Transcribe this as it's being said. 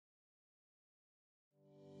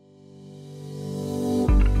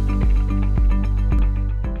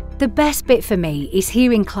The best bit for me is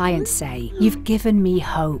hearing clients say, "You've given me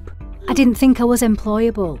hope. I didn't think I was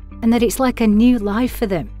employable," and that it's like a new life for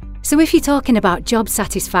them. So if you're talking about job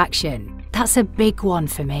satisfaction, that's a big one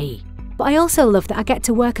for me. But I also love that I get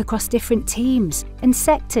to work across different teams and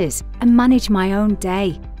sectors and manage my own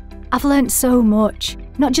day. I've learnt so much,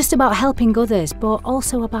 not just about helping others, but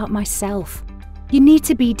also about myself. You need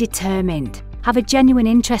to be determined, have a genuine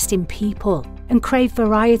interest in people, and crave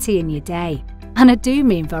variety in your day. And I do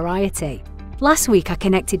mean variety. Last week I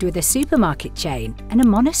connected with a supermarket chain and a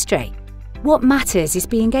monastery. What matters is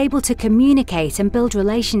being able to communicate and build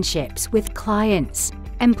relationships with clients,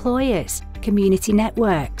 employers, community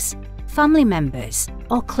networks, family members,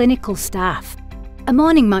 or clinical staff. A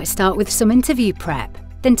morning might start with some interview prep,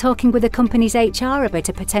 then talking with the company's HR about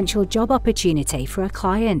a potential job opportunity for a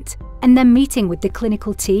client, and then meeting with the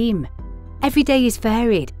clinical team. Every day is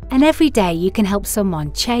varied, and every day you can help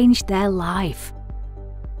someone change their life.